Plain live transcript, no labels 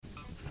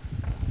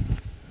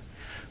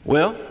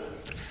Well,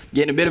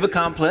 getting a bit of a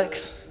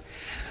complex.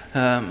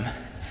 I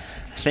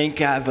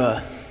think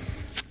I've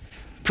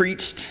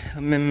preached, I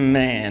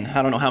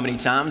don't know how many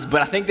times,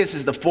 but I think this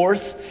is the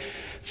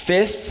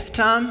fifth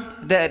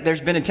time that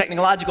there's been a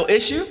technological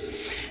issue.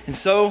 And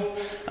so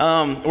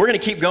we're going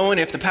to keep going.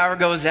 If the power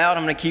goes out,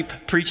 I'm going to keep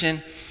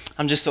preaching.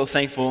 I'm just so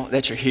thankful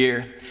that you're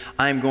here.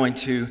 I'm going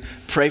to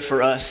pray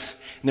for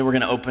us, and then we're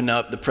going to open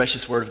up the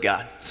precious Word of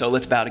God. So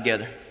let's bow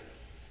together.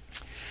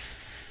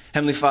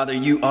 Heavenly Father,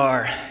 you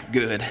are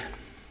good,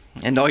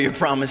 and all your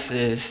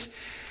promises,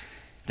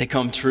 they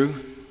come true.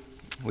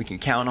 We can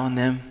count on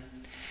them.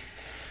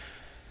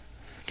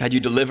 God, you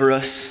deliver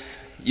us.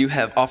 You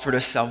have offered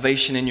us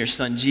salvation in your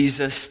Son,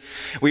 Jesus.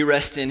 We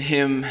rest in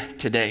him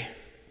today.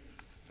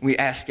 We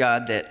ask,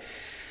 God, that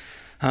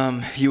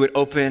you would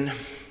open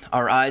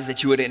our eyes,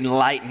 that you would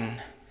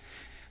enlighten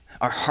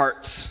our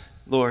hearts,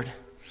 Lord.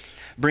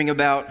 Bring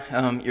about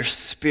your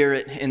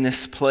Spirit in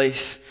this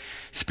place.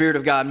 Spirit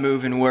of God,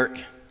 move and work.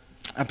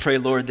 I pray,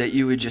 Lord, that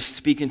you would just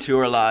speak into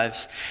our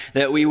lives,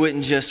 that we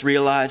wouldn't just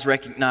realize,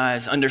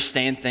 recognize,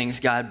 understand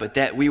things, God, but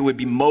that we would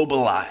be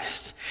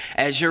mobilized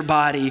as your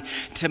body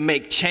to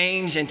make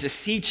change and to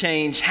see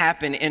change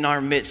happen in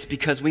our midst,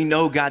 because we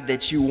know, God,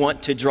 that you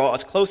want to draw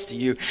us close to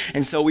you.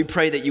 And so we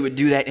pray that you would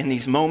do that in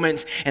these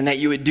moments, and that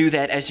you would do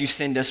that as you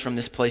send us from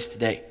this place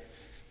today.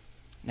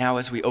 Now,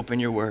 as we open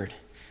your word,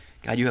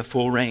 God, you have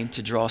full reign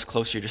to draw us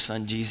closer to your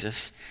Son,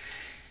 Jesus.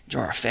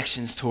 Draw our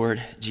affections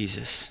toward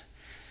Jesus.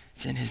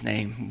 It's in his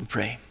name we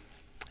pray.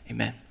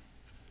 Amen.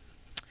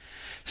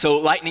 So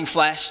lightning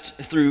flashed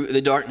through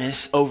the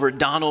darkness over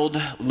Donald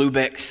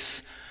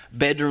Lubeck's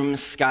bedroom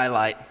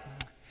skylight.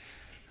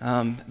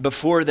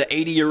 Before the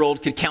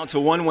 80-year-old could count to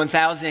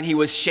 1,000, he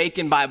was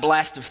shaken by a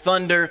blast of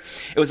thunder.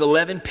 It was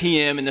 11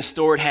 p.m. and the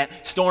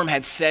storm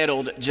had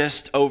settled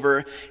just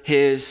over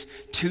his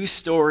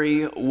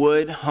 2-story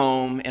wood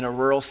home in a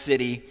rural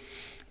city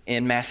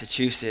in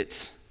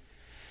Massachusetts.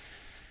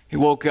 He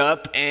woke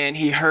up and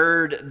he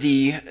heard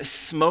the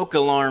smoke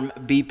alarm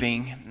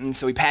beeping. And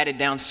so he padded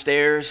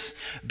downstairs,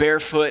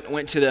 barefoot,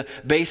 went to the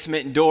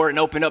basement door and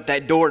opened up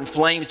that door, and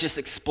flames just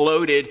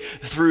exploded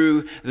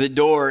through the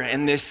door.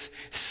 And this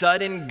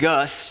sudden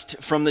gust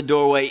from the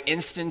doorway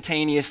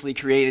instantaneously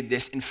created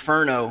this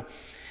inferno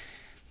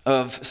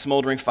of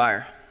smoldering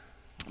fire,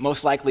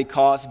 most likely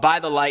caused by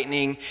the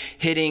lightning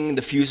hitting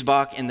the fuse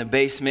box in the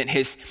basement.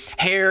 His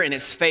hair and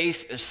his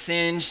face are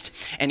singed,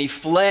 and he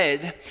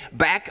fled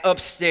back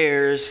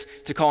upstairs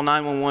to call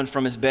 911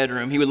 from his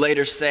bedroom. He would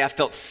later say, "I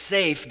felt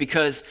safe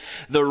because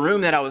the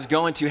room that I was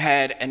going to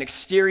had an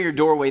exterior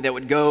doorway that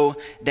would go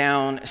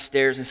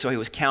downstairs," and so he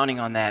was counting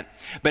on that.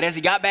 But as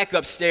he got back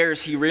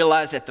upstairs, he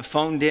realized that the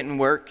phone didn't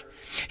work.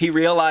 He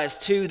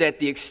realized, too, that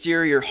the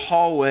exterior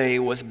hallway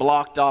was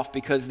blocked off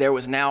because there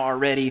was now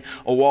already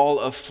a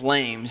wall of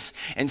flames.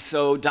 And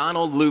so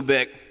Donald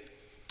Lubeck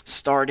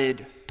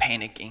started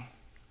panicking.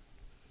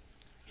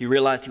 He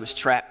realized he was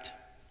trapped.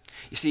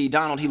 You see,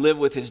 Donald, he lived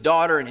with his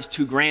daughter and his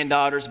 2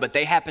 granddaughters, but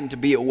they happened to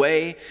be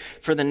away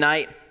for the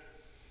night.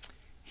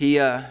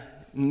 He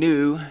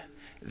knew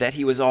that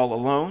he was all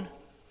alone.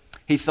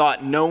 He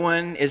thought, no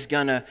one is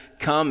going to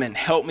come and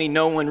help me.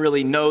 No one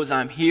really knows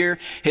I'm here.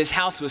 His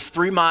house was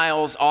 3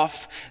 miles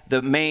off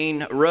the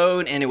main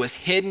road, and it was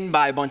hidden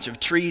by a bunch of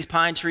trees,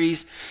 pine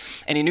trees.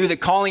 And he knew that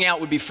calling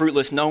out would be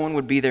fruitless. No one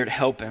would be there to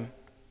help him.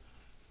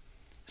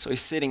 So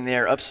he's sitting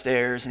there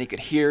upstairs, and he could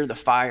hear the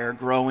fire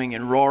growing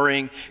and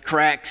roaring,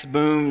 cracks,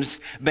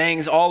 booms,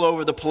 bangs all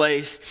over the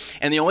place.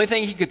 And the only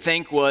thing he could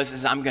think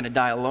was, I'm going to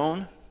die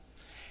alone,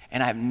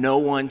 and I have no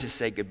one to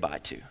say goodbye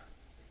to.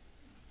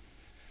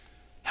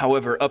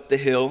 However, up the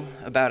hill,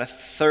 about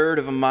 1/3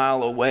 of a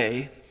mile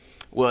away,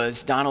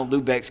 was Donald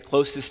Lubeck's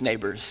closest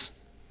neighbors,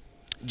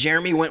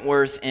 Jeremy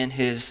Wentworth and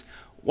his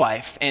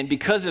wife. And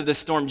because of the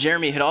storm,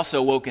 Jeremy had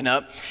also woken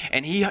up,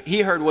 and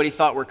he heard what he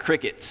thought were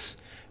crickets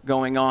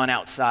going on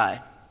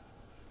outside.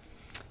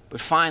 But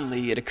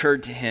finally, it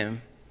occurred to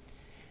him,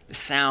 the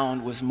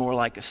sound was more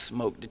like a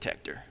smoke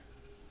detector.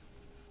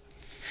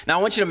 Now,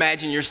 I want you to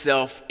imagine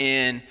yourself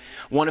in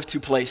one of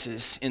 2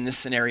 places in this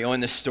scenario, in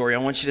this story. I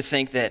want you to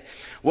think that,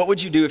 what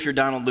would you do if you're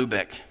Donald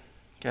Lubeck?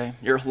 Okay,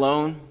 you're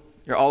alone,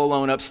 you're all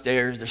alone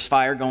upstairs, there's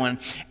fire going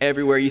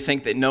everywhere, you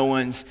think that no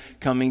one's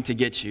coming to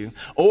get you.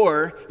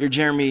 Or you're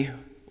Jeremy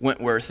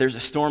Wentworth, there's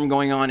a storm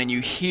going on and you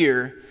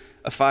hear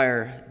a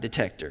fire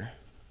detector.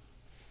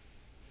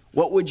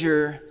 What would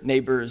your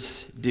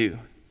neighbors do?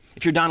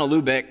 If you're Donald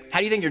Lubeck, how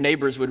do you think your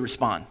neighbors would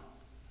respond?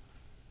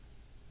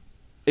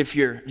 If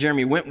you're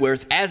Jeremy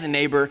Wentworth, as a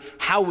neighbor,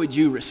 how would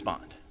you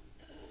respond?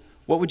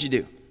 What would you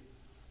do?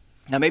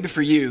 Now, maybe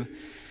for you,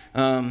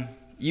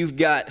 you've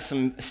got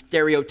some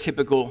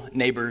stereotypical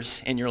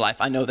neighbors in your life.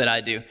 I know that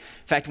I do. In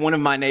fact, one of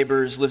my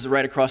neighbors lives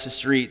right across the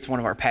street. It's one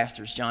of our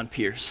pastors, John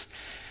Pierce.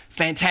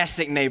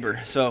 Fantastic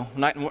neighbor. So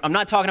I'm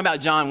not talking about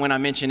John when I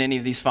mention any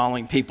of these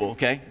following people,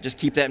 okay? Just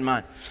keep that in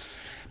mind.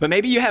 But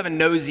maybe you have a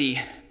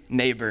nosy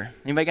neighbor.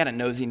 Anybody got a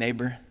nosy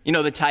neighbor? You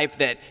know, the type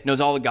that knows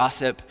all the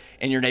gossip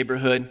in your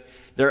neighborhood.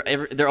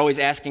 they're always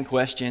asking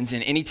questions,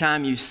 and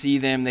anytime you see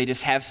them, they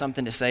just have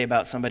something to say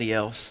about somebody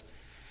else.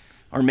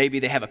 Or maybe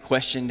they have a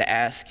question to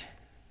ask,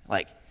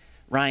 like,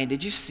 Ryan,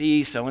 did you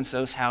see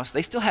so-and-so's house?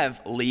 They still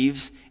have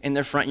leaves in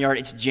their front yard.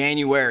 It's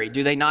January.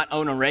 Do they not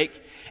own a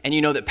rake? And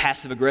you know that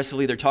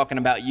passive-aggressively they're talking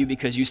about you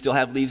because you still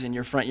have leaves in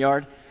your front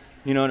yard.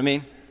 You know what I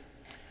mean?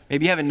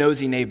 Maybe you have a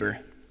nosy neighbor.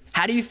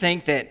 How do you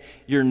think that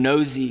your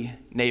nosy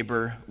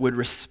neighbor would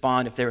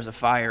respond if there was a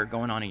fire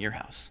going on in your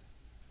house?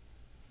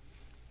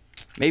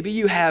 Maybe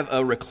you have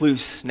a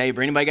recluse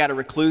neighbor. Anybody got a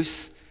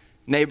recluse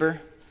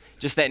neighbor?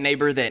 Just that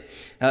neighbor that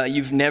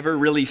you've never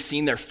really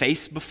seen their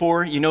face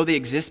before. You know they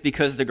exist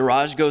because the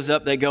garage goes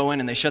up, they go in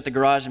and they shut the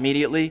garage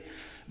immediately,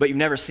 but you've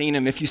never seen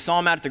them. If you saw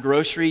them out at the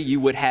grocery, you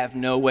would have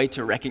no way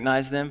to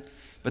recognize them,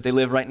 but they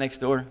live right next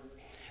door.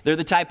 They're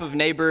the type of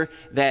neighbor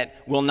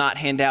that will not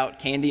hand out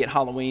candy at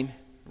Halloween,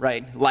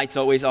 right? Lights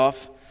always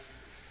off.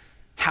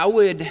 How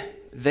would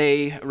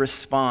they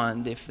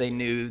respond if they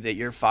knew that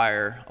your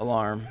fire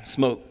alarm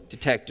smoke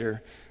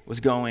detector was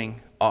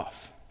going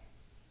off?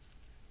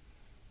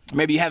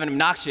 Maybe you have an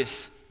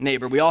obnoxious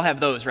neighbor. We all have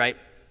those, right?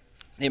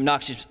 The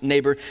obnoxious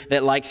neighbor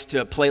that likes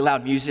to play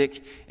loud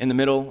music in the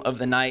middle of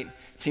the night.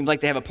 It seems like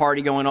they have a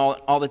party going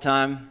all the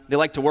time. They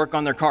like to work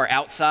on their car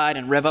outside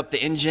and rev up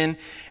the engine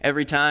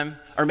every time.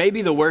 Or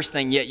maybe the worst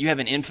thing yet, you have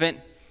an infant.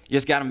 You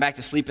just got them back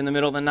to sleep in the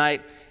middle of the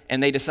night,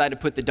 and they decide to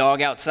put the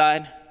dog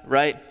outside,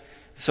 right?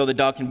 So the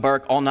dog can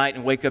bark all night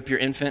and wake up your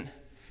infant.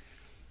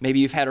 Maybe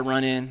you've had a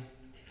run-in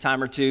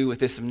time or two with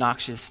this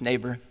obnoxious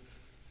neighbor.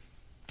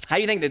 How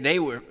do you think that they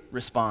would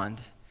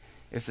respond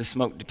if the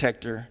smoke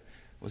detector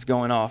was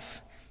going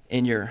off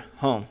in your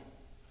home?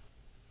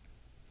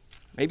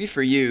 Maybe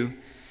for you,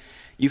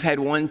 you've had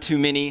one too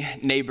many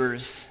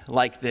neighbors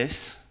like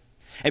this.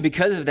 And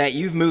because of that,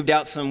 you've moved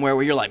out somewhere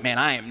where you're like, man,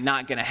 I am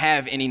not going to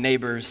have any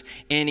neighbors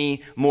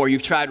anymore.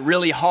 You've tried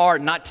really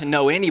hard not to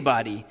know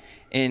anybody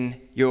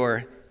in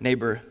your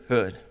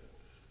neighborhood.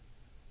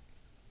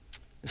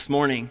 This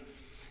morning,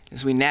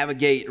 as we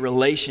navigate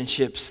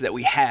relationships that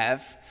we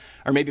have,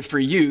 or maybe for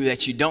you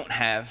that you don't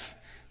have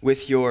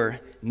with your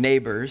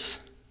neighbors,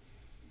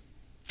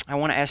 I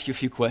want to ask you a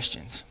few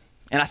questions.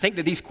 And I think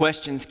that these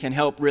questions can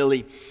help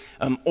really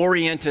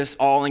orient us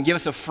all and give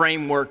us a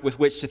framework with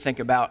which to think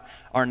about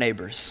our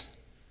neighbors.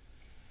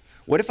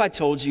 What if I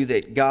told you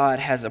that God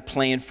has a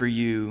plan for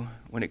you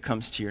when it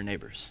comes to your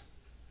neighbors?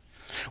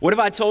 What if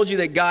I told you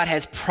that God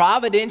has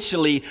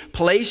providentially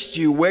placed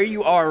you where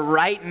you are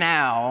right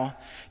now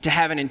to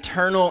have an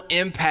eternal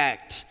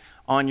impact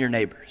on your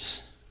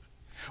neighbors?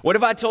 What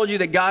if I told you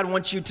that God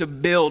wants you to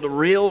build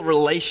real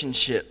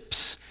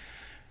relationships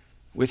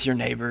with your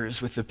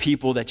neighbors, with the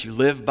people that you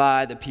live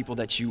by, the people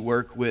that you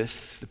work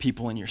with, the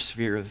people in your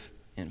sphere of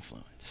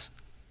influence?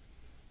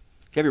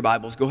 If you have your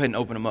Bibles, go ahead and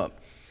open them up.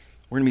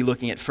 We're going to be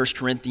looking at 1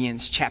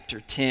 Corinthians chapter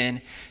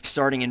 10,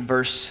 starting in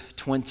verse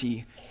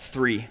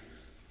 23.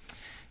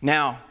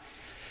 Now,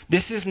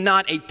 this is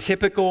not a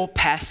typical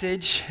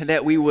passage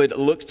that we would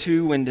look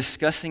to when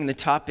discussing the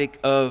topic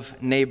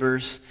of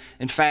neighbors.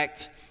 In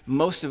fact,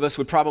 most of us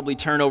would probably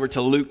turn over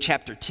to Luke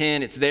chapter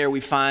 10. It's there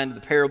we find the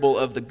parable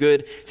of the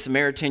Good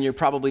Samaritan. You're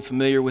probably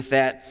familiar with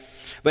that.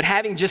 But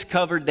having just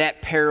covered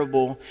that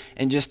parable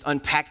and just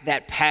unpacked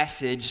that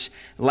passage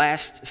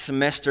last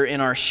semester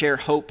in our Share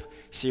Hope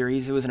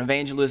series, it was an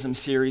evangelism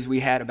series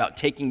we had about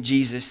taking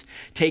Jesus,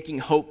 taking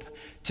hope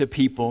to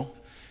people.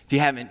 If you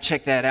haven't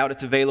checked that out,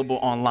 it's available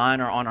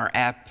online or on our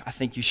app. I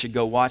think you should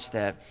go watch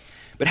that.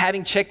 But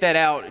having checked that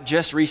out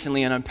just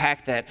recently and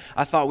unpacked that,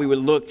 I thought we would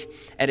look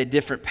at a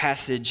different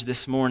passage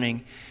this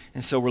morning.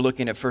 And so we're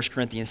looking at 1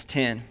 Corinthians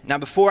 10. Now,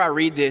 before I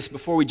read this,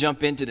 before we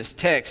jump into this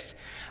text,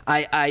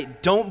 I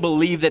don't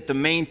believe that the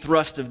main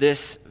thrust of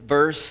these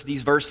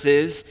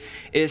verses,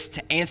 is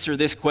to answer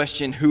this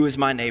question, who is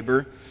my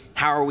neighbor?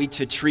 How are we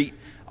to treat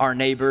our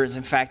neighbors?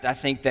 In fact, I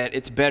think that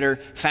it's better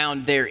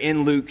found there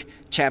in Luke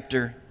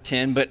chapter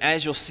 10. But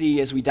as you'll see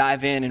as we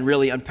dive in and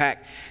really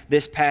unpack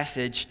this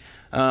passage,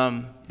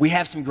 we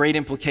have some great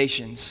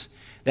implications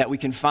that we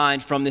can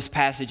find from this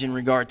passage in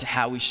regard to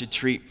how we should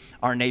treat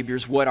our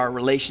neighbors, what our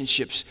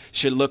relationships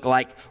should look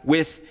like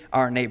with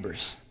our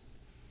neighbors.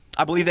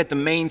 I believe that the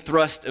main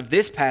thrust of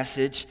this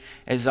passage,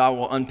 as I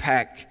will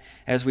unpack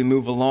as we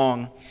move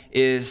along,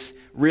 is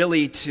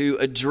really to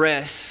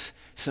address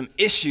some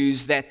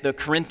issues that the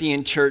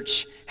Corinthian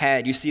church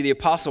had. You see, the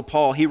Apostle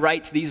Paul, he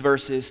writes these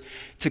verses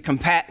to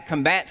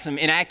combat some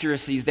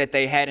inaccuracies that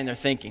they had in their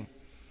thinking.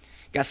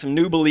 Got some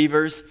new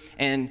believers,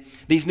 and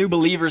these new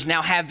believers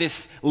now have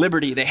this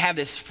liberty. They have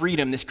this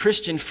freedom, this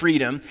Christian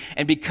freedom.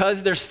 And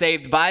because they're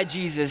saved by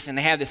Jesus and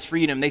they have this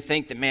freedom, they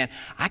think that, man,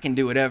 I can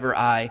do whatever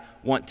I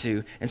want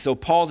to. And so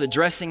Paul's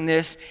addressing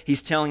this.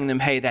 He's telling them,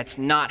 hey, that's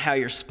not how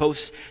you're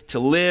supposed to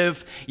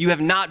live. You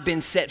have not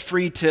been set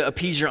free to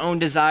appease your own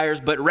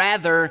desires, but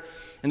rather,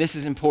 and this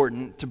is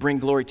important, to bring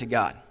glory to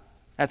God.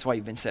 That's why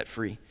you've been set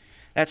free.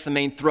 That's the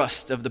main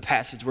thrust of the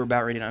passage we're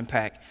about ready to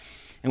unpack.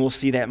 And we'll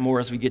see that more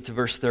as we get to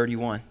verse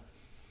 31.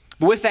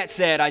 But with that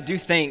said, I do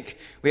think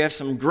we have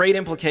some great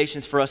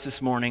implications for us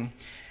this morning,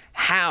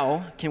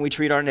 How can we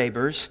treat our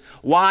neighbors?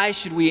 Why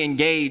should we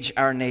engage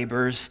our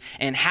neighbors?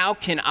 And how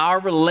can our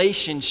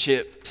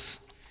relationships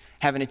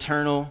have an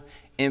eternal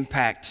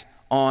impact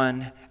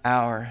on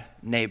our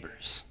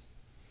neighbors?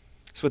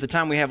 So with the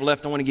time we have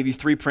left, I want to give you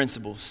 3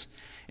 principles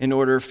in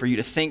order for you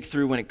to think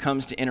through when it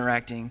comes to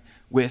interacting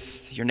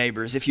with your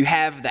neighbors. If you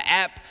have the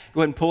app,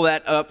 go ahead and pull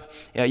that up.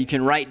 You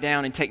can write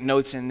down and take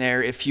notes in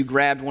there. If you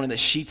grabbed one of the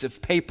sheets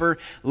of paper,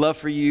 love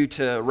for you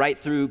to write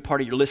through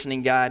part of your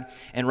listening guide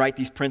and write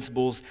these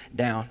principles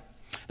down.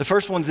 The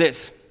first one's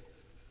this.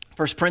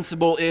 First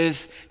principle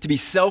is to be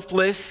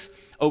selfless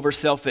over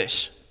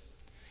selfish.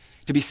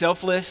 To be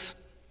selfless,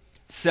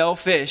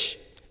 selfish.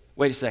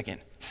 Wait a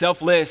second.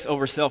 Selfless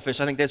over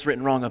selfish. I think that's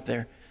written wrong up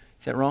there.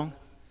 Is that wrong?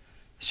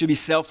 It should be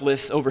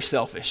selfless over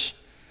selfish.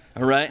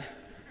 All right?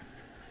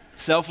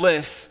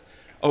 Selfless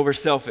over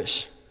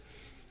selfish.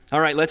 All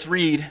right, let's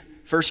read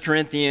 1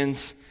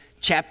 Corinthians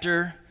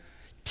chapter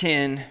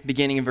 10,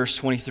 beginning in verse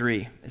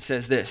 23. It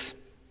says this.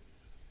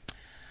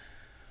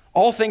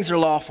 All things are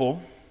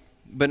lawful,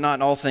 but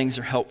not all things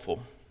are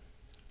helpful.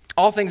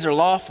 All things are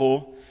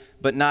lawful,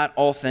 but not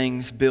all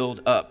things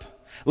build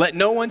up. Let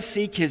no one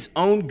seek his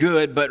own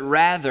good, but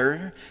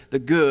rather the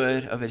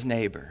good of his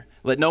neighbor.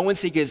 Let no one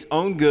seek his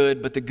own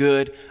good, but the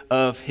good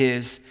of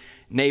his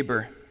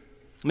neighbor.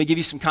 Let me give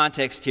you some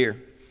context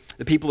here.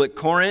 The people at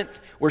Corinth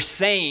were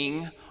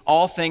saying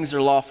all things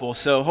are lawful.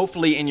 So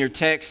hopefully in your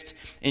text,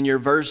 in your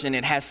version,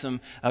 it has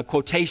some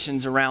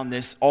quotations around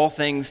this. All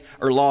things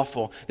are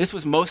lawful. This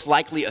was most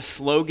likely a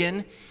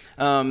slogan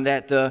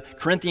that the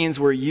Corinthians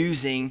were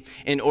using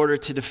in order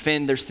to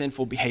defend their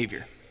sinful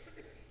behavior.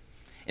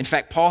 In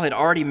fact, Paul had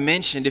already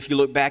mentioned, if you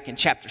look back in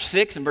chapter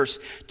 6 and verse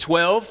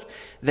 12,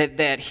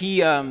 that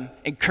he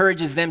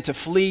encourages them to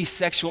flee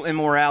sexual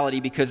immorality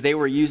because they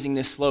were using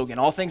this slogan.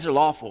 All things are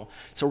lawful,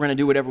 so we're going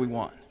to do whatever we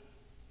want.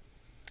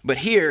 But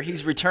here,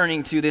 he's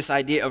returning to this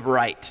idea of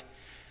right.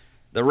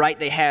 The right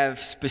they have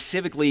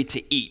specifically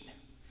to eat.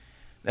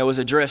 That was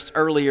addressed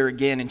earlier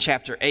again in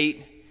chapter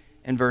 8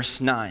 and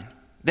verse 9.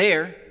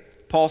 There,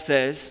 Paul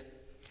says,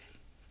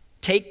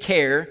 take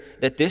care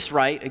that this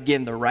right,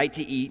 again, the right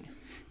to eat,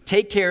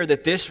 take care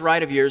that this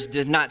right of yours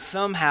does not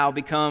somehow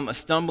become a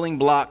stumbling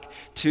block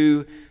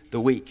to the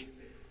weak.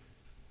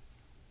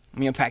 Let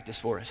me unpack this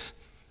for us.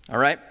 All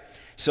right?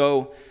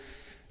 So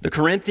the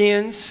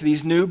Corinthians,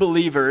 these new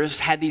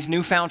believers, had these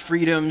newfound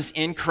freedoms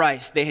in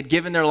Christ. They had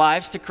given their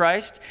lives to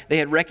Christ. They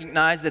had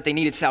recognized that they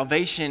needed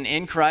salvation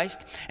in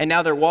Christ. And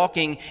now they're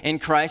walking in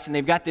Christ, and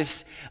they've got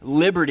this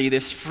liberty,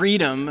 this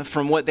freedom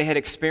from what they had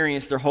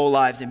experienced their whole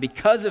lives. And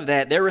because of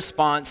that, their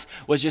response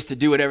was just to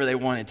do whatever they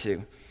wanted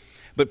to.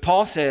 But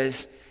Paul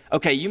says,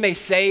 okay, you may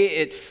say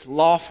it's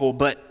lawful,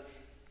 but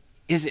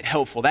is it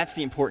helpful? That's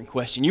the important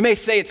question. You may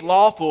say it's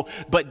lawful,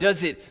 but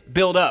does it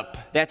build up?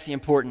 That's the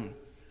important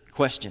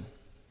question.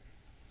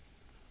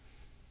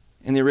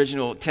 In the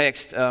original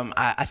text,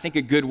 I think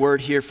a good word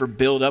here for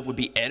build up would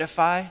be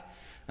edify.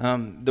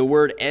 The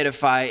word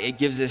edify, it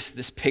gives us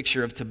this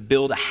picture of to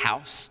build a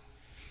house.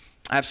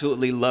 I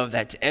absolutely love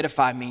that. To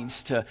edify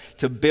means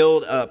to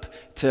build up,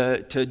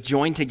 to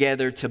join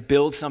together, to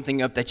build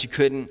something up that you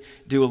couldn't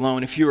do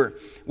alone. If you were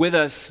with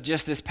us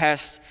just this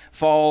past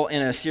fall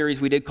in a series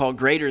we did called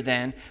Greater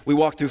Than, we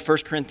walked through 1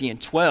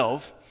 Corinthians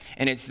 12,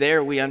 and it's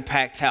there we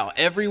unpacked how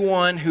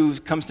everyone who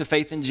comes to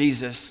faith in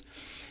Jesus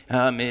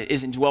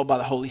is indwelled by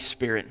the Holy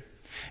Spirit.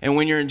 And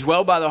when you're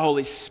indwelled by the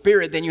Holy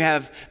Spirit, then you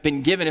have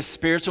been given a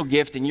spiritual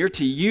gift, and you're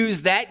to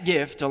use that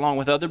gift along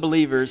with other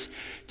believers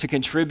to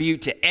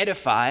contribute, to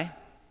edify,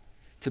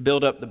 to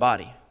build up the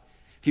body.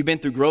 If you've been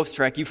through Growth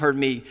Track, you've heard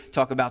me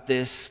talk about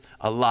this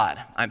a lot.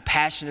 I'm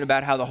passionate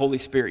about how the Holy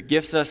Spirit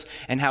gifts us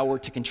and how we're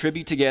to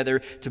contribute together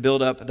to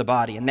build up the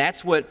body. And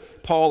that's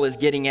what Paul is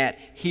getting at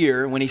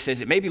here when he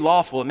says it may be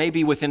lawful, it may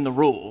be within the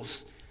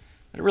rules,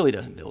 but it really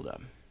doesn't build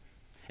up.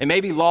 It may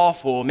be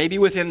lawful, maybe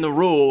within the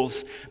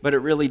rules, but it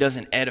really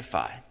doesn't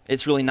edify.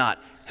 It's really not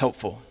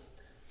helpful.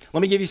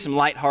 Let me give you some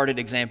lighthearted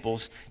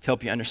examples to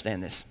help you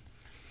understand this.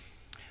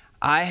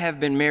 I have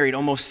been married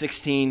almost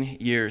 16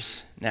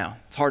 years now.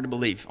 It's hard to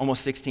believe,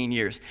 almost 16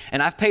 years.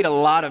 And I've paid a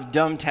lot of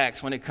dumb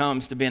tax when it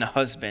comes to being a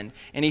husband.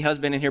 Any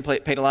husband in here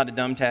paid a lot of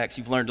dumb tax?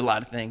 You've learned a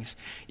lot of things.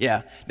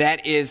 Yeah,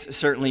 that is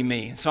certainly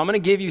me. So I'm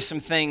going to give you some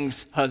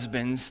things,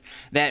 husbands,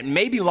 that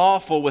may be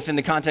lawful within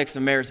the context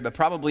of marriage, but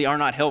probably are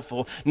not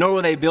helpful, nor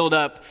will they build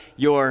up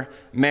your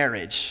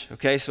marriage.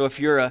 Okay, so if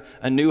you're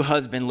a new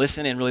husband,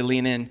 listen and really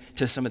lean in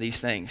to some of these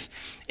things.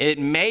 It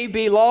may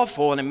be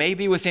lawful and it may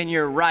be within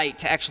your right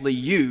to actually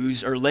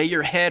use or lay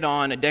your head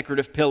on a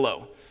decorative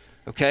pillow.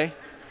 Okay?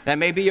 That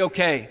may be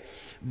okay.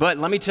 But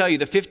let me tell you,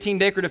 the 15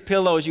 decorative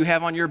pillows you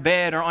have on your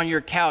bed or on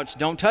your couch,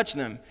 don't touch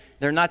them.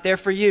 They're not there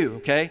for you,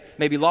 okay? It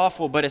may be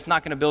lawful, but it's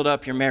not going to build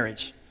up your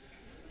marriage.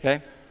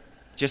 Okay?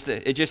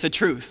 It's just a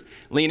truth.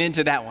 Lean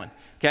into that one.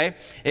 Okay?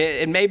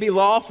 It may be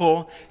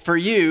lawful for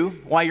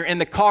you while you're in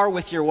the car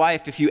with your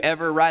wife, if you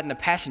ever ride in the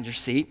passenger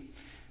seat,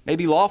 it may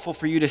be lawful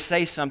for you to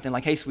say something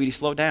like, hey, sweetie,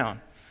 slow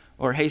down.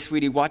 Or, hey,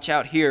 sweetie, watch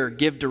out here,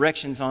 give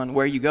directions on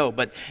where you go.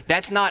 But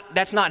that's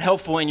not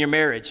helpful in your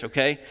marriage,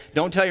 okay?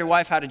 Don't tell your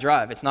wife how to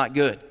drive. It's not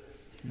good.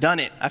 Done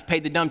it. I've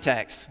paid the dumb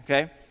tax,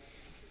 okay?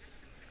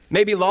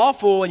 May be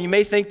lawful, and you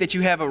may think that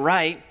you have a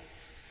right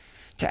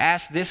to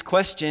ask this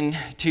question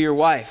to your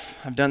wife.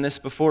 I've done this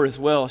before as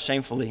well,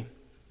 shamefully.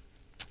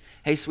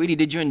 Hey, sweetie,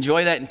 did you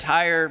enjoy that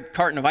entire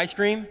carton of ice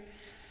cream?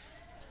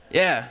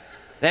 Yeah.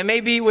 That may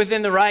be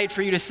within the right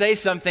for you to say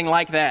something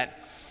like that.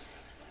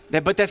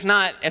 But it's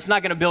not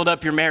going to build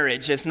up your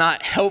marriage. It's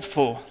not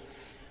helpful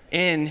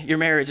in your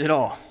marriage at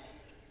all.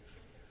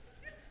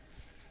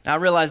 Now, I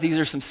realize these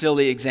are some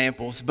silly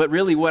examples, but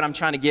really what I'm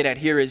trying to get at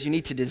here is you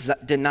need to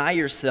deny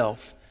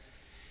yourself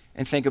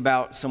and think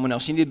about someone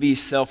else. You need to be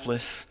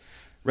selfless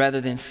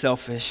rather than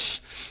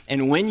selfish.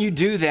 And when you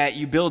do that,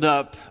 you build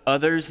up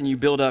others and you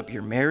build up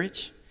your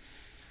marriage.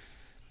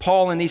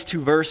 Paul, in these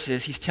 2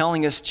 verses, he's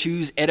telling us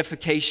choose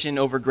edification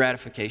over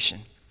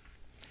gratification.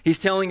 He's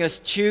telling us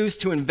choose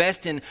to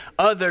invest in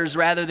others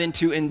rather than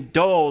to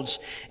indulge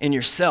in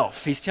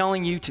yourself. He's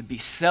telling you to be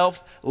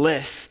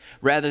selfless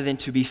rather than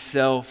to be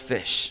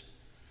selfish.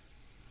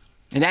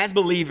 And as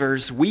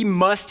believers, we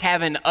must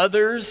have an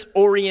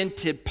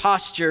others-oriented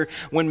posture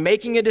when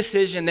making a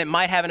decision that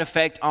might have an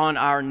effect on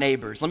our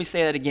neighbors. Let me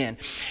say that again.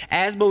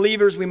 As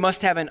believers, we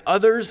must have an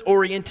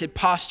others-oriented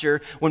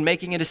posture when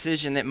making a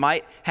decision that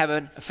might have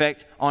an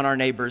effect on our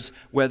neighbors,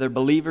 whether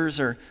believers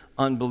or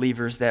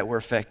unbelievers that we're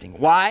affecting.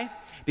 Why?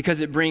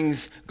 Because it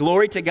brings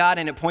glory to God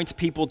and it points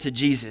people to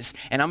Jesus.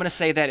 And I'm going to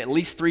say that at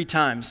least 3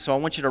 times, so I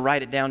want you to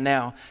write it down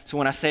now. So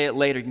when I say it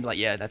later, you can be like,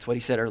 yeah, that's what he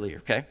said earlier,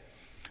 okay?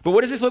 But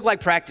what does this look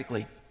like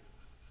practically?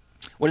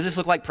 What does this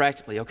look like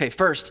practically? Okay,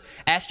 first,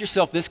 ask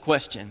yourself this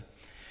question.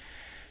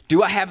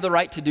 Do I have the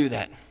right to do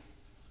that?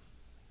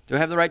 Do I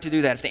have the right to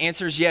do that? If the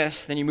answer is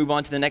yes, then you move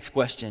on to the next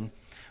question.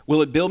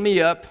 Will it build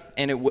me up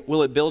and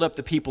will it build up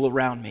the people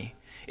around me?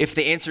 If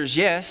the answer is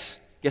yes,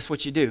 guess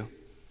what you do?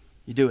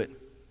 You do it.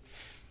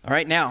 All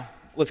right, now,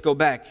 let's go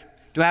back.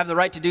 Do I have the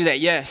right to do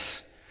that?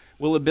 Yes.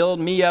 Will it build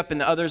me up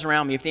and the others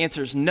around me? If the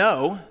answer is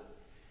no,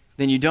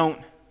 then you don't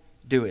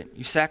do it.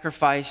 You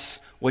sacrifice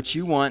what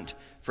you want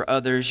for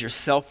others. You're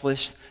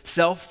selfless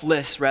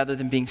rather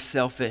than being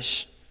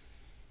selfish.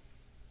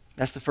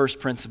 That's the first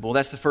principle.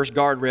 That's the first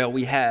guardrail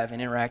we have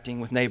in interacting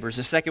with neighbors.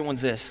 The second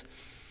one's this: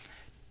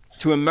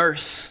 to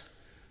immerse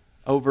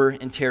over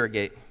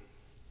interrogate.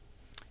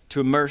 To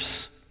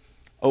immerse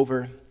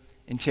over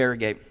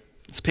interrogate.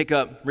 Let's pick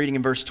up reading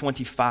in verse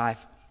 25.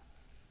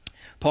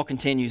 Paul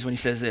continues when he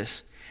says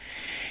this: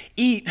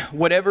 eat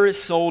whatever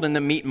is sold in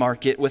the meat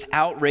market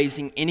without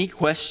raising any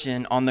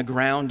question on the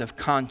ground of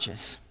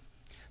conscience.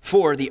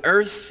 For the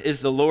earth is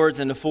the Lord's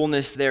and the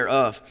fullness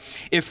thereof.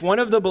 If one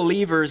of the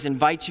believers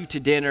invites you to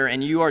dinner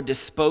and you are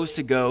disposed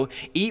to go,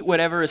 eat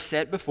whatever is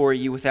set before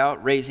you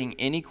without raising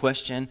any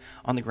question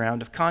on the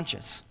ground of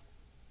conscience.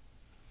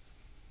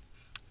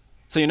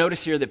 So you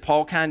notice here that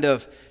Paul kind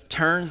of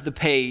turns the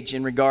page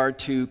in regard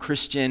to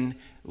Christian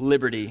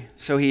liberty.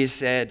 So he has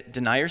said,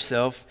 deny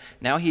yourself.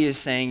 Now he is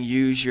saying,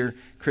 use your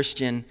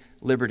Christian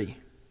liberty.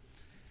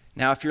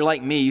 Now, if you're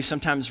like me, you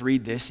sometimes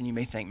read this and you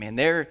may think, man,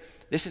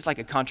 this is like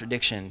a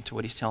contradiction to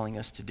what he's telling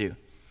us to do.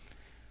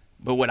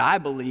 But what I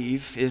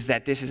believe is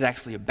that this is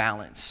actually a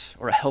balance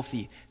or a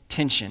healthy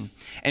tension.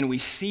 And we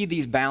see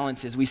these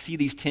balances, we see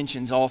these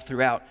tensions all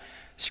throughout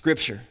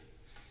Scripture.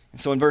 And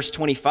so in verse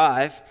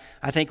 25,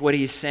 I think what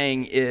he's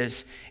saying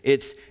is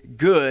it's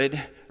good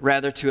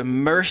rather to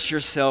immerse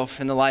yourself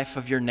in the life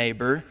of your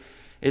neighbor.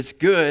 It's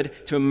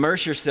good to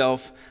immerse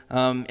yourself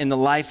in the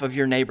life of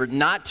your neighbor,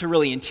 not to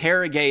really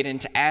interrogate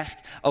and to ask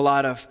a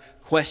lot of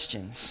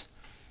questions.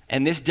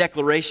 And this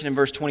declaration in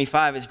verse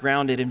 25 is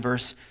grounded in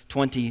verse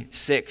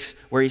 26,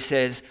 where he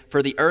says,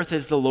 for the earth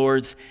is the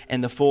Lord's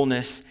and the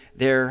fullness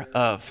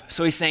thereof.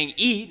 So he's saying,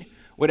 eat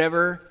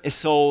whatever is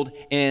sold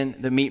in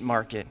the meat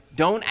market.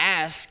 Don't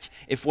ask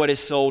if what is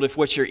sold, if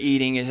what you're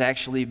eating has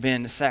actually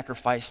been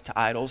sacrificed to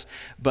idols,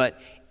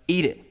 but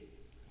eat it,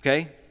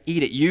 okay?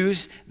 Eat it.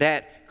 Use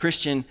that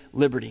Christian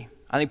liberty.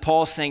 I think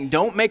Paul is saying,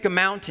 don't make a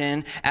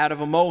mountain out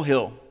of a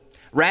molehill.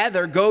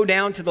 Rather, go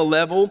down to the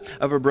level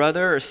of a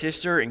brother or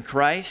sister in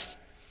Christ.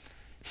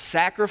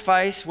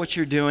 Sacrifice what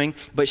you're doing,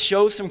 but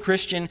show some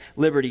Christian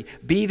liberty.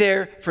 Be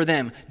there for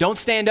them. Don't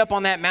stand up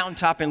on that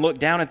mountaintop and look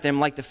down at them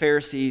like the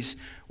Pharisees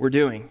were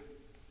doing.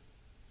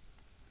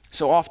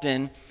 So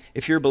often,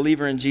 if you're a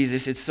believer in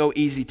Jesus, it's so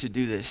easy to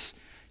do this,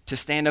 to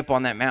stand up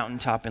on that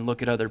mountaintop and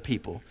look at other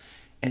people,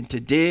 and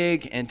to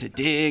dig and to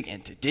dig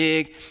and to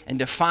dig and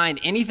to find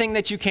anything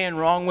that you can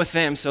wrong with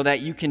them so that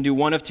you can do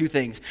one of two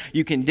things.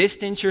 You can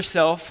distance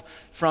yourself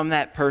from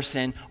that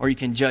person or you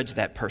can judge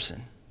that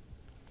person.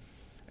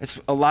 It's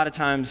a lot of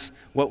times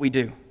what we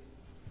do.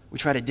 We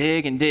try to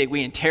dig and dig,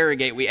 we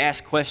interrogate, we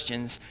ask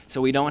questions so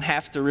we don't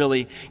have to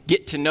really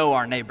get to know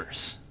our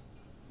neighbors.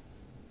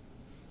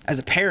 As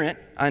a parent,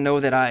 I know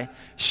that I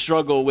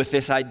struggle with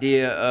this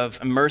idea of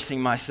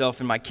immersing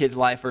myself in my kids'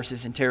 life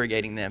versus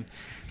interrogating them.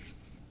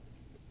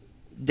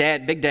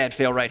 Big dad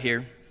fail right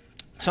here.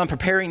 So I'm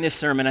preparing this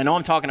sermon. I know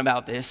I'm talking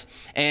about this.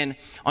 And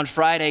on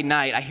Friday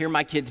night, I hear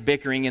my kids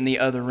bickering in the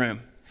other room.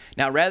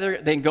 Now, rather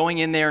than going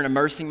in there and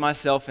immersing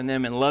myself in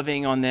them and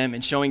loving on them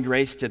and showing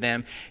grace to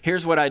them,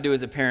 here's what I do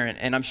as a parent.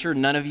 And I'm sure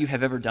none of you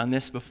have ever done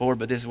this before,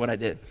 but this is what I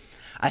did.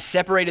 I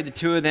separated the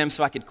two of them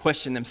so I could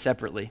question them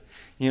separately.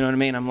 You know what I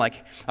mean? I'm like,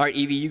 all right,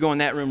 Evie, you go in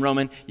that room,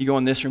 Roman, you go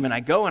in this room. And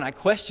I go and I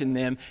question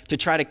them to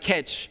try to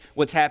catch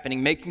what's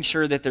happening, making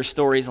sure that their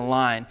stories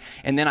align.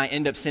 And then I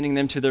end up sending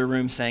them to their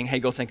room saying, hey,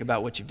 go think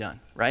about what you've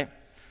done, right?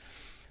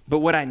 But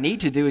what I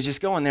need to do is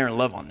just go in there and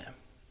love on them.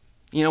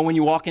 You know, when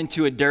you walk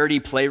into a dirty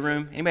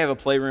playroom, anybody have a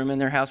playroom in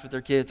their house with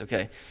their kids?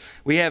 Okay.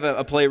 We have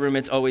a playroom,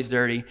 it's always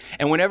dirty.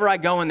 And whenever I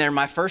go in there,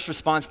 my first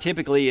response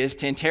typically is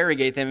to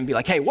interrogate them and be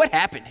like, hey, what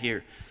happened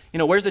here? You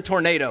know, where's the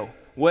tornado?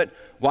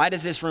 Why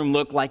does this room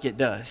look like it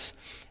does?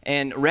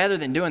 And rather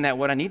than doing that,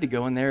 what I need to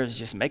go in there is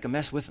just make a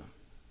mess with them.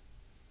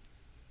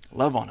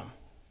 Love on them.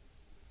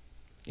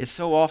 It's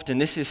so often,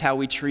 this is how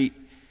we treat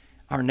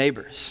our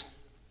neighbors.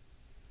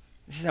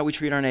 This is how we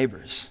treat our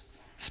neighbors,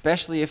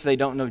 especially if they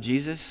don't know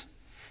Jesus.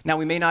 Now,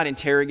 we may not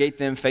interrogate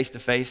them face to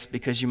face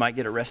because you might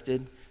get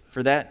arrested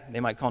for that. They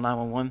might call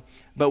 911.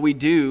 But we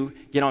do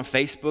get on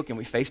Facebook and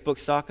we Facebook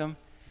stalk them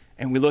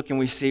and we look and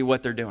we see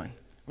what they're doing.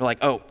 We're like,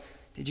 oh,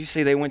 did you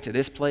see they went to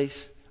this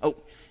place? Oh,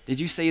 did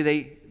you see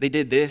they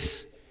did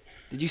this?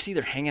 Did you see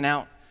they're hanging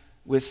out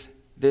with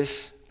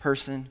this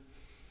person?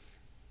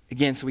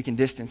 Again, so we can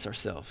distance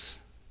ourselves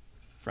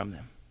from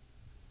them.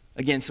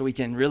 Again, so we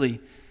can really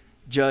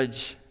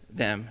judge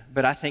them.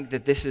 But I think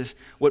that this is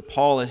what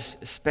Paul is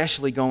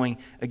especially going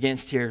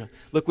against here.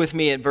 Look with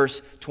me at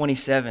verse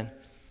 27.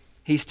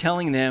 He's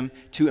telling them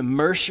to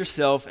immerse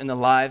yourself in the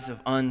lives of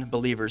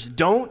unbelievers.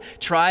 Don't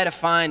try to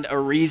find a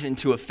reason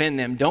to offend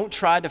them. Don't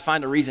try to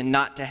find a reason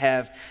not to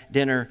have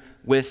dinner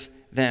with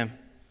them.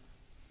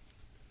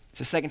 It's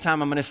the second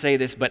time I'm going to say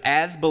this, but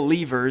as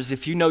believers,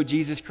 if you know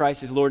Jesus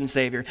Christ as Lord and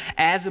Savior,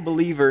 as a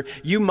believer,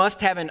 you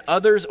must have an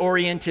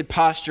others-oriented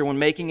posture when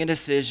making a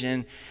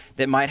decision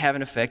that might have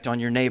an effect on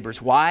your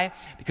neighbors. Why?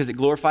 Because it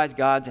glorifies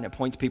God and it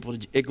points people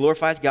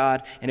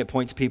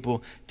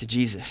to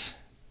Jesus.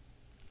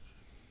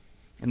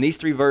 In these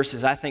three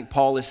verses, I think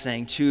Paul is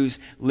saying, choose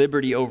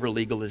liberty over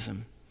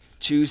legalism.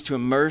 Choose to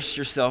immerse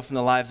yourself in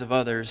the lives of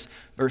others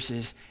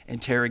versus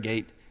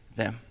interrogate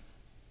them.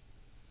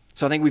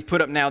 So I think we've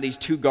put up now these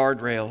two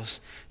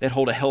guardrails that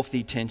hold a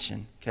healthy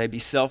tension. Okay, be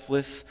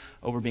selfless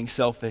over being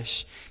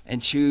selfish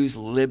and choose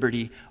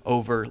liberty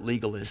over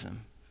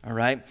legalism. All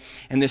right?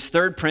 And this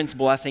third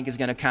principle I think is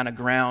going to kind of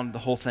ground the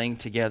whole thing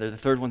together. The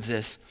third one's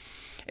this.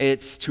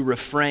 It's to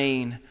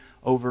refrain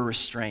over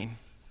restrain.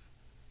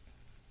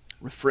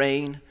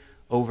 Refrain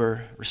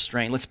over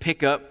restrain. Let's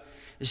pick up.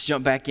 Let's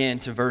jump back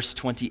into verse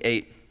 28.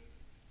 It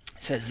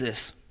says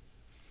this.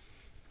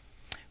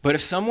 But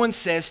if someone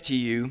says to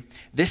you,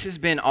 this has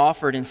been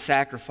offered in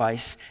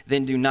sacrifice,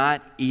 then do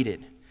not eat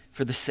it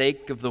for the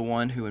sake of the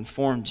one who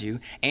informed you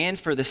and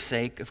for the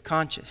sake of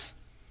conscience.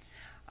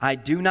 I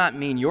do not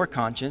mean your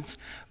conscience,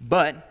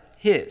 but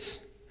his.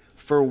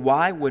 For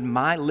why would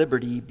my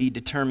liberty be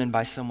determined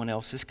by someone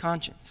else's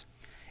conscience?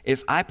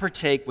 If I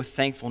partake with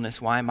thankfulness,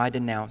 why am I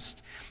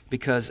denounced?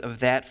 Because of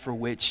that for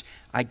which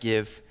I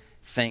give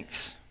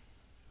thanks.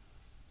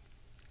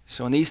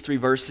 So in these three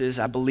verses,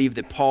 I believe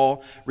that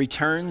Paul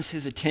returns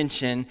his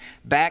attention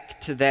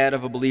back to that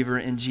of a believer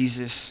in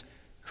Jesus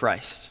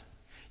Christ.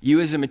 You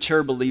as a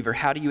mature believer,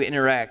 how do you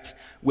interact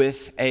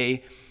with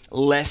a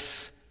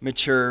less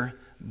mature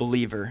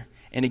believer?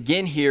 And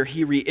again here,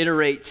 he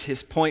reiterates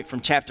his point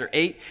from chapter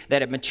 8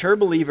 that a mature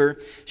believer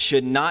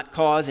should not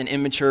cause an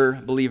immature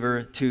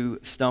believer to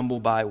stumble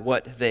by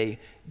what they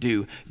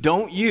do.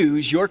 Don't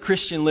use your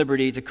Christian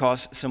liberty to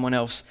cause someone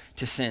else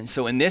to sin.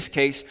 So in this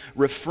case,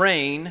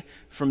 refrain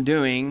from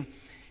doing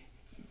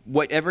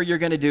whatever you're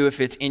going to do if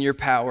it's in your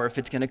power, if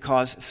it's going to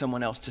cause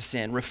someone else to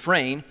sin.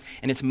 Refrain,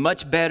 and it's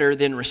much better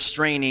than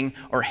restraining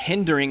or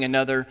hindering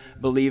another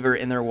believer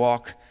in their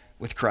walk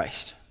with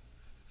Christ.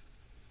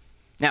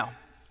 Now,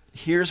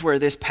 here's where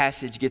this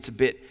passage gets a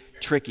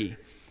bit tricky.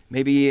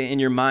 Maybe in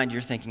your mind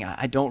you're thinking,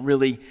 I don't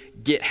really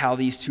get how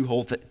these two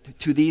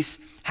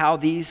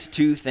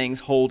things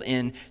hold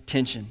in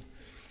tension.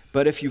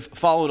 But if you've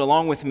followed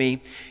along with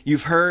me,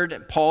 you've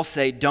heard Paul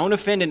say, don't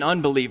offend an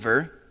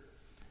unbeliever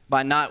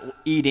by not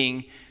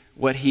eating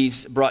what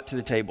he's brought to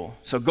the table.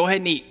 So go ahead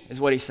and eat,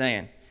 is what he's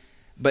saying.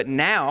 But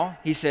now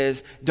he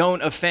says,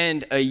 don't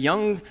offend a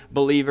young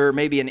believer,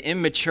 maybe an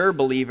immature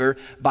believer,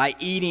 by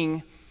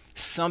eating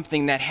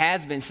something that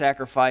has been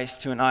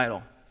sacrificed to an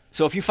idol.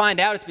 So if you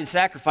find out it's been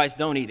sacrificed,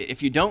 don't eat it.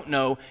 If you don't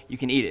know, you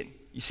can eat it.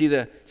 You see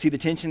the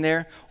tension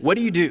there? What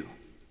do you do?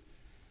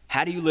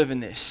 How do you live in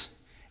this?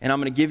 And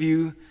I'm going to give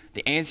you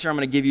the answer. I'm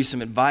going to give you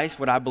some advice,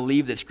 what I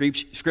believe that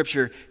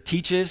Scripture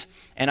teaches.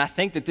 And I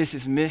think that this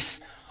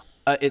is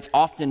it's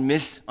often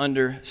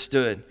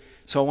misunderstood.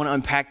 So I want to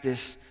unpack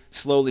this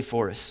slowly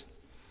for us.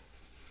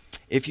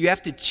 If you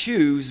have to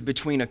choose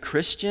between a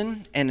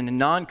Christian and a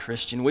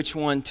non-Christian, which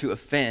one to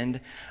offend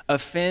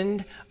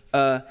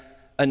a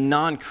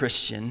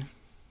non-Christian,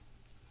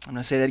 I'm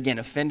going to say that again.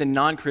 Offend a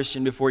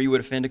non-Christian before you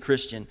would offend a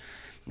Christian.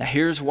 Now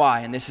here's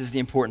why, and this is the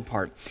important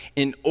part.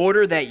 In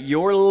order that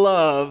your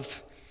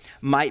love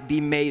might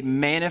be made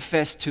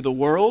manifest to the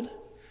world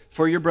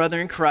for your brother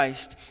in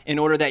Christ, in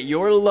order that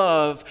your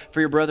love for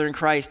your brother in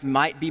Christ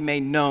might be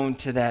made known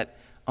to that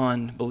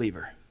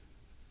unbeliever.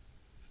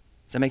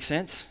 Does that make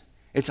sense?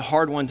 It's a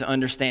hard one to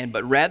understand,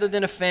 but rather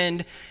than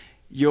offend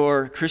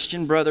your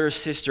Christian brother or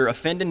sister,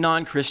 offend a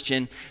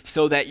non-Christian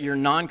so that your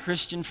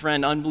non-Christian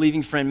friend,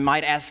 unbelieving friend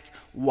might ask,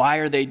 why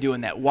are they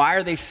doing that? Why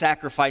are they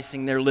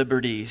sacrificing their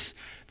liberties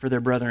for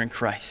their brother in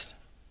Christ?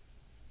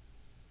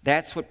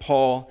 That's what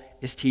Paul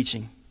is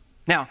teaching.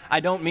 Now, I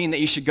don't mean that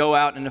you should go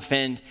out and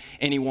offend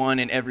anyone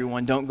and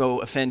everyone. Don't go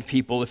offend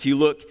people. If you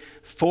look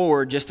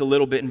forward just a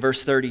little bit in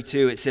verse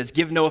 32, it says,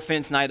 give no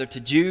offense neither to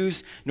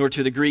Jews, nor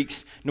to the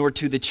Greeks, nor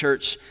to the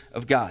church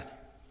of God.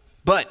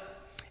 But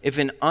if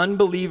an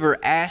unbeliever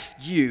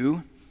asks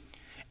you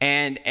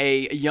and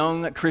a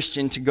young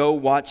Christian to go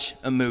watch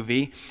a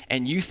movie,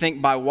 and you think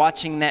by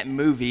watching that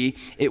movie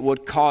it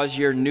would cause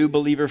your new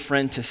believer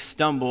friend to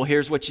stumble,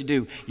 here's what you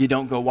do. You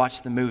don't go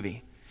watch the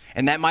movie.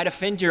 And that might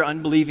offend your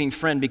unbelieving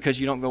friend because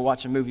you don't go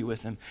watch a movie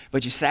with them.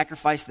 But you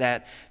sacrifice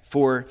that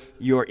for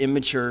your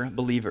immature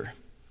believer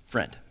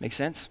friend. Make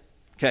sense?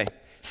 Okay.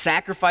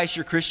 Sacrifice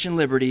your Christian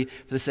liberty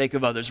for the sake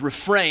of others.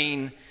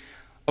 Refrain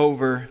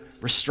over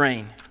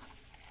restrain.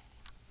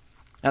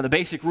 Now, the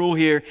basic rule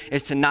here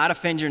is to not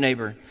offend your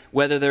neighbor,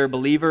 whether they're a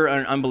believer or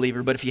an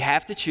unbeliever. But if you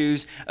have to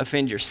choose,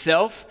 offend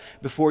yourself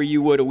before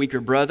you would a weaker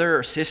brother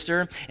or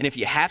sister. And if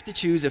you have to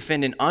choose,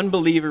 offend an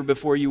unbeliever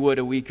before you would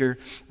a weaker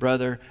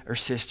brother or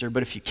sister.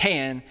 But if you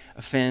can,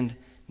 offend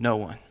no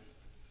one.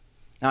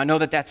 Now, I know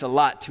that that's a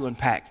lot to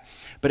unpack.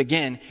 But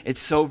again,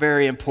 it's so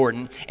very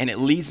important. And it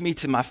leads me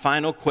to my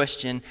final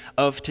question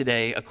of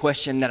today, a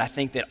question that I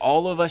think that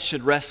all of us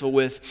should wrestle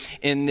with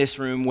in this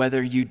room,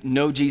 whether you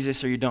know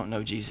Jesus or you don't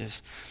know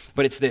Jesus.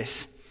 But it's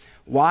this.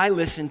 Why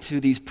listen to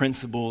these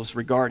principles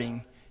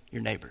regarding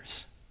your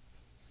neighbors?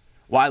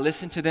 Why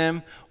listen to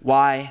them?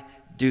 Why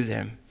do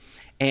them?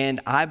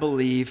 And I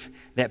believe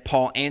that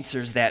Paul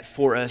answers that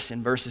for us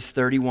in verses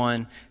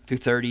 31 through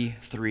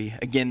 33.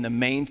 Again, the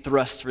main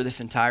thrust for this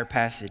entire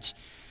passage.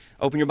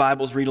 Open your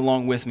Bibles, read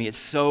along with me. It's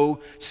so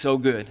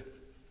good.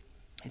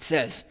 It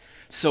says,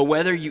 so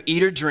whether you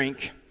eat or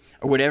drink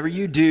or whatever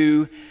you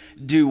do,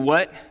 do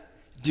what?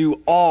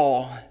 Do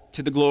all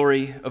to the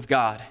glory of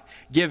God.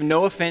 Give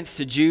no offense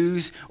to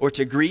Jews or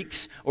to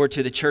Greeks or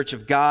to the church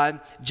of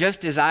God,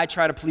 just as I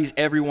try to please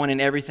everyone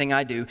in everything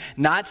I do,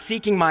 not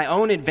seeking my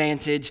own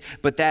advantage,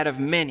 but that of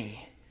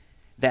many,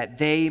 that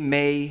they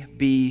may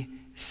be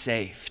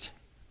saved.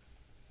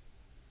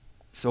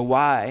 So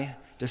why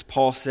does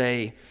Paul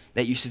say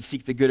that you should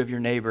seek the good of your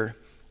neighbor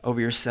over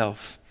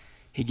yourself?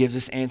 He gives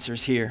us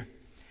answers here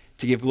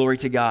to give glory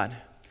to God,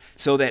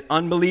 so that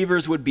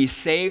unbelievers would be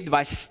saved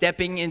by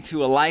stepping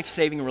into a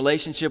life-saving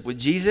relationship with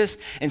Jesus,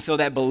 and so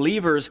that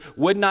believers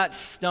would not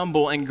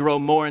stumble and grow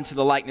more into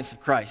the likeness of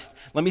Christ.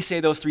 Let me say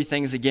those three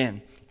things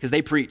again, because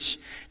they preach.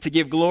 To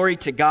give glory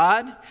to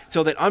God,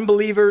 so that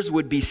unbelievers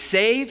would be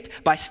saved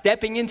by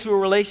stepping into a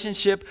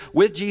relationship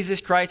with Jesus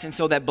Christ, and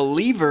so that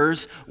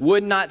believers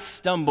would not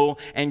stumble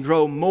and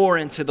grow more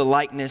into the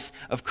likeness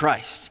of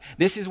Christ.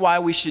 This is why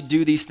we should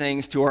do these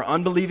things to our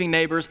unbelieving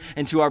neighbors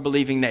and to our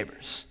believing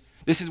neighbors.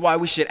 This is why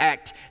we should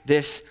act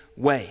this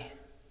way.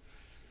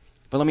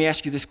 But let me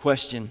ask you this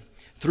question.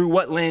 Through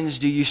what lens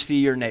do you see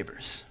your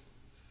neighbors?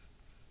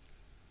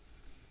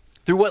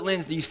 Through what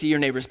lens do you see your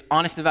neighbors?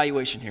 Honest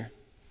evaluation here.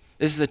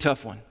 This is a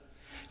tough one.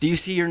 Do you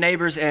see your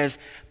neighbors as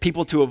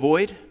people to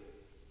avoid?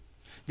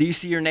 Do you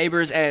see your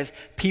neighbors as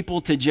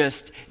people to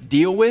just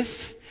deal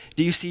with?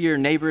 Do you see your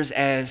neighbors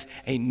as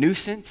a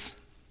nuisance?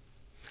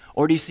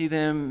 Or do you see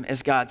them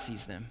as God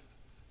sees them?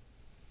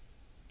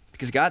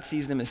 Because God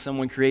sees them as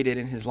someone created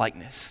in his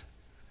likeness.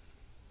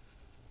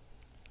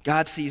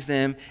 God sees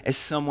them as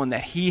someone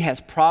that he has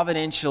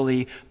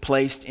providentially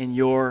placed in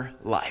your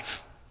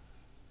life.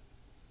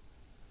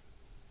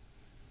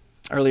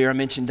 Earlier I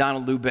mentioned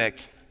Donald Lubeck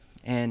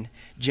and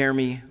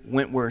Jeremy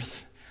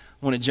Wentworth.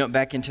 I want to jump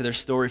back into their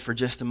story for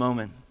just a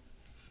moment.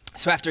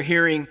 So after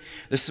hearing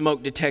the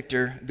smoke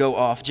detector go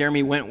off,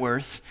 Jeremy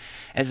Wentworth,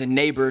 as a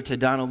neighbor to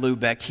Donald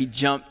Lubeck, he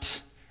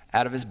jumped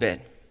out of his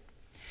bed.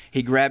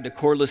 He grabbed a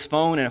cordless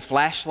phone and a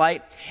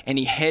flashlight, and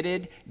he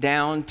headed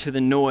down to the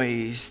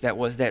noise that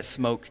was that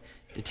smoke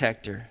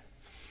detector.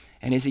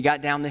 And as he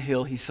got down the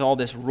hill, he saw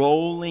this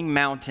rolling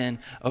mountain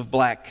of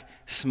black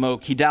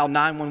smoke. He dialed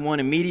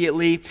 911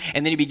 immediately,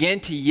 and then he began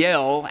to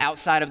yell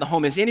outside of the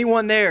home, "Is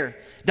anyone there?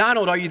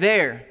 Donald, are you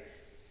there?"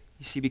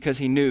 You see, because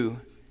he knew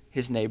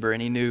his neighbor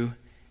and he knew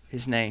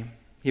his name.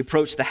 He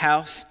approached the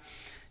house.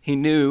 He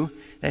knew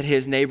that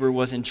his neighbor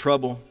was in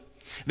trouble.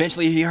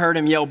 Eventually, he heard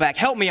him yell back,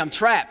 "Help me, I'm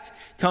trapped,"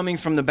 coming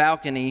from the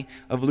balcony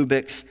of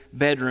Lubeck's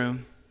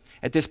bedroom.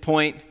 At this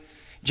point,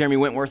 Jeremy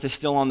Wentworth is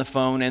still on the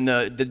phone, and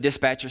the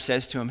dispatcher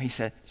says to him,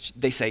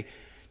 they say,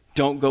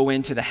 "Don't go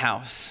into the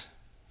house.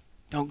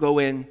 Don't go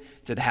in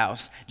to the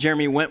house.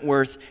 Jeremy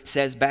Wentworth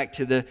says back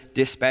to the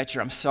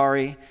dispatcher, I'm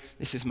sorry,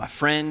 this is my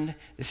friend,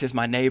 this is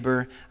my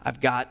neighbor. I've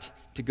got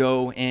to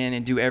go in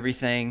and do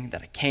everything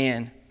that I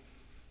can.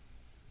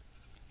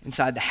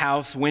 Inside the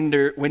house,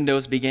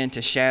 windows began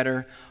to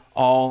shatter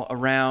all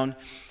around.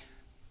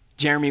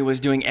 Jeremy was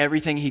doing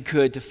everything he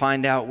could to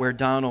find out where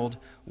Donald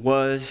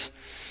was.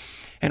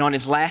 And on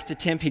his last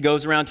attempt, he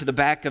goes around to the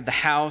back of the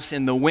house,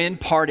 and the wind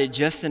parted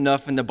just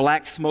enough and the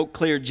black smoke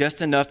cleared just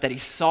enough that he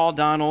saw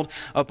Donald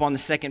up on the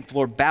second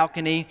floor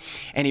balcony.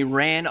 And he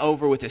ran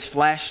over with his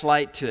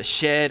flashlight to a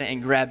shed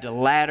and grabbed a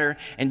ladder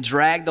and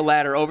dragged the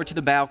ladder over to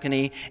the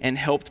balcony and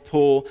helped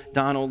pull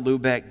Donald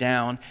Lubeck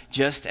down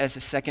just as the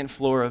second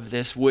floor of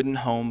this wooden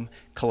home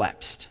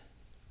collapsed.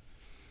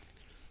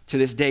 To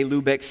this day,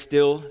 Lubeck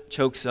still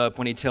chokes up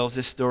when he tells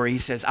this story. He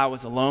says, I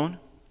was alone.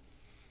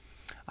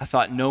 I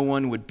thought no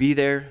one would be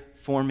there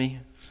for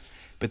me,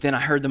 but then I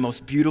heard the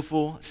most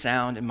beautiful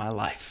sound in my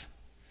life.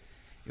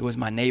 It was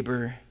my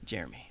neighbor,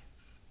 Jeremy.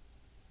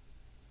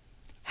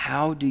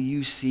 How do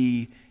you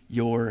see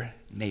your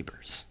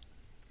neighbors?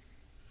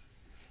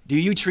 Do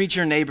you treat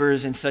your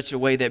neighbors in such a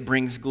way that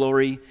brings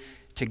glory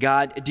to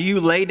God? Do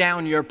you lay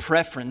down your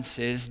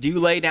preferences? Do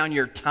you lay down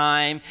your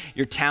time,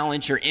 your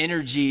talent, your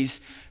energies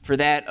for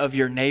that of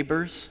your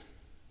neighbors?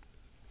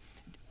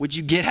 Would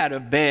you get out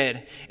of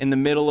bed in the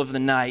middle of the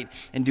night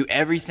and do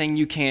everything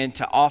you can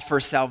to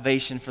offer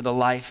salvation for the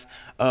life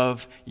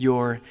of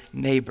your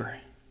neighbor?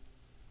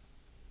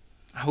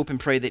 I hope and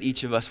pray that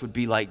each of us would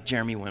be like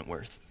Jeremy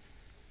Wentworth,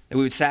 that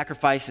we would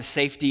sacrifice the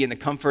safety and the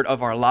comfort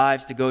of our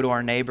lives to go to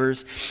our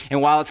neighbors.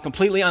 And while it's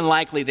completely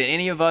unlikely that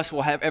any of us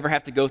will ever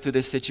have to go through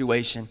this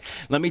situation,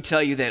 let me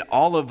tell you that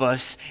all of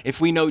us,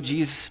 if we know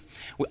Jesus,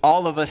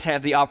 all of us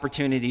have the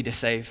opportunity to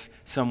save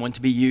someone,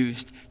 to be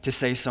used to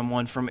save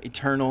someone from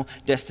eternal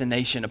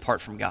destination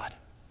apart from God.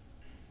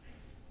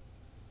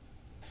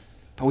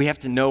 But we have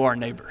to know our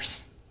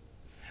neighbors.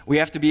 We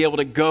have to be able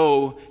to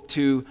go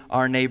to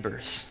our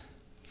neighbors.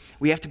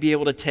 We have to be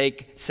able to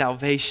take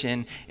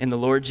salvation in the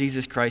Lord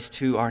Jesus Christ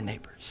to our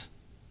neighbors.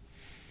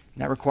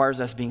 And that requires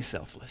us being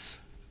selfless.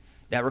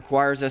 That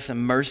requires us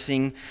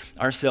immersing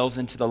ourselves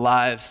into the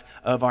lives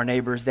of our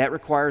neighbors. That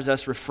requires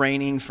us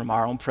refraining from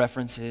our own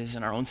preferences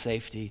and our own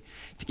safety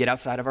to get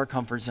outside of our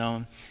comfort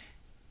zone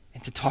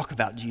and to talk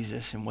about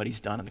Jesus and what he's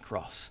done on the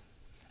cross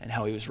and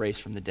how he was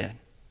raised from the dead.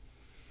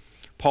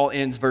 Paul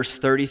ends verse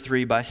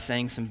 33 by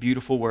saying some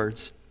beautiful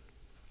words.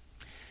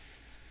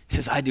 He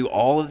says, I do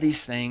all of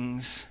these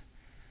things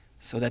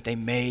so that they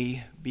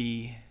may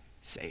be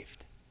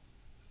saved.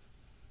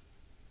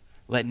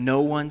 Let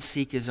no one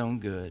seek his own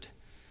good,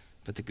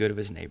 but the good of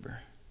his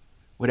neighbor.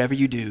 Whatever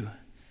you do,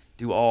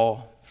 do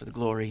all for the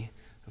glory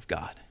of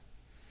God.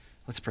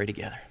 Let's pray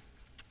together.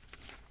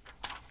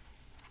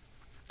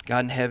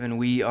 God in heaven,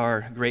 we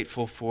are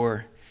grateful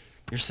for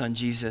your son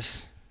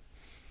Jesus.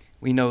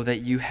 We know that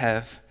you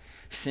have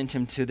sent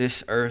him to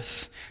this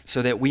earth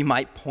so that we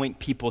might point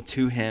people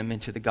to him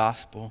and to the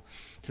gospel,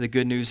 to the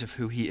good news of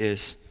who he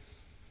is.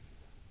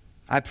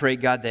 I pray,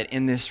 God, that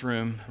in this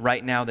room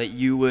right now that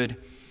you would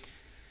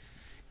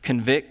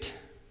convict,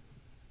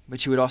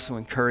 but you would also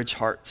encourage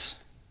hearts.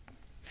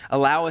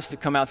 Allow us to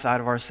come outside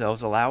of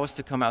ourselves. Allow us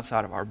to come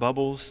outside of our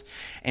bubbles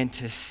and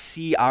to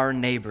see our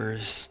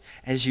neighbors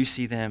as you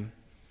see them,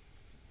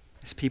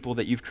 as people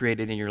that you've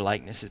created in your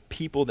likeness, as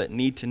people that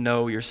need to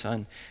know your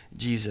son,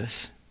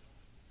 Jesus.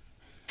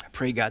 I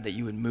pray, God, that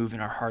you would move in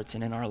our hearts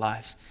and in our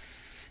lives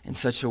in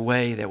such a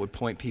way that would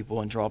point people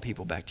and draw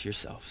people back to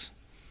yourselves.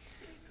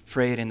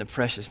 Pray it in the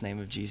precious name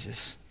of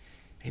Jesus.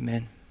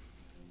 Amen.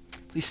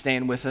 Please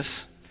stand with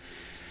us.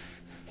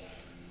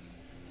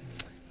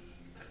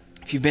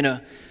 If you've been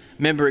a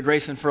member at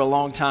Graceland for a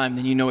long time,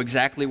 then you know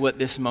exactly what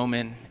this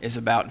moment is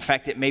about. In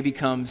fact, it may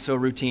become so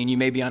routine. You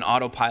may be on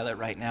autopilot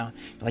right now.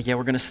 You're like, yeah,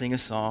 we're going to sing a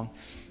song.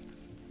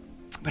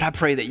 But I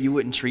pray that you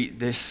wouldn't treat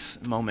this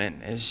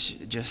moment as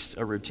just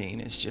a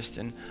routine. It's just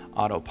an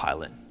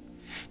autopilot.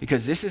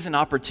 Because this is an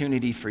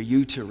opportunity for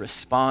you to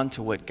respond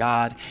to what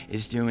God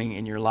is doing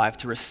in your life,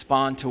 to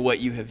respond to what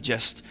you have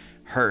just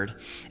heard.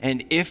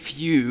 And if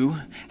you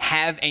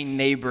have a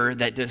neighbor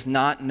that does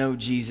not know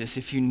Jesus,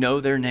 if you know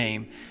their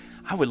name,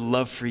 I would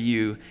love for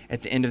you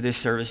at the end of this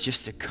service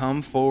just to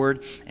come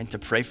forward and to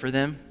pray for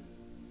them,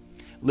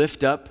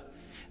 lift up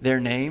their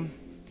name,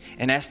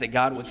 and ask that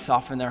God would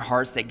soften their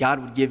hearts, that God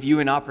would give you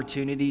an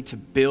opportunity to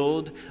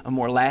build a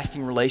more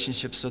lasting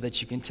relationship so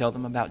that you can tell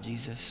them about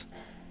Jesus.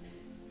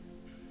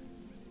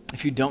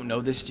 If you don't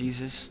know this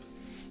Jesus,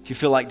 if you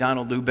feel like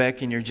Donald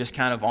Lubeck and you're just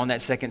kind of on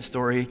that second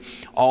story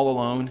all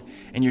alone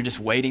and you're just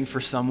waiting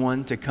for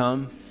someone to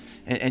come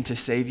and to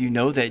save you,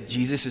 know that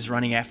Jesus is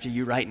running after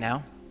you right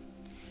now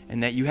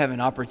and that you have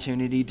an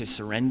opportunity to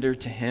surrender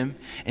to him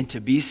and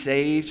to be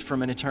saved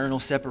from an eternal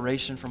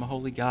separation from a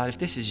holy God. If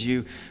this is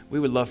you, we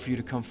would love for you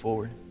to come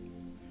forward.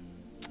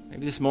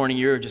 Maybe this morning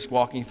you're just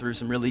walking through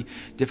some really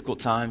difficult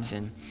times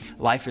and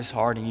life is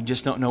hard and you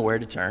just don't know where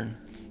to turn.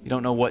 You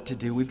don't know what to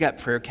do. We've got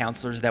prayer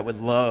counselors that would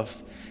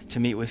love to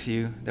meet with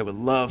you, that would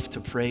love to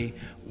pray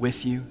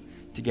with you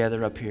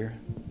together up here.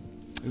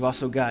 We've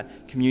also got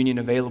communion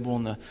available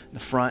in the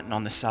front and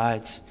on the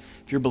sides.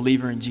 If you're a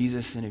believer in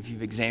Jesus and if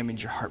you've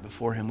examined your heart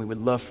before him, we would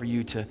love for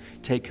you to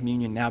take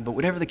communion now. But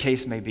whatever the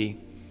case may be,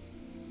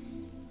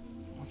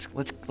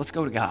 let's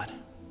go to God.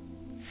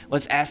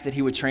 Let's ask that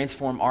he would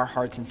transform our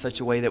hearts in such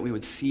a way that we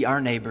would see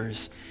our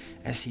neighbors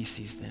as he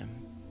sees them.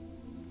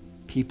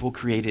 People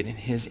created in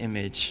his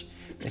image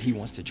that he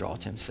wants to draw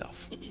to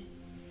himself.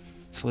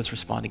 So let's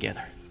respond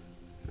together.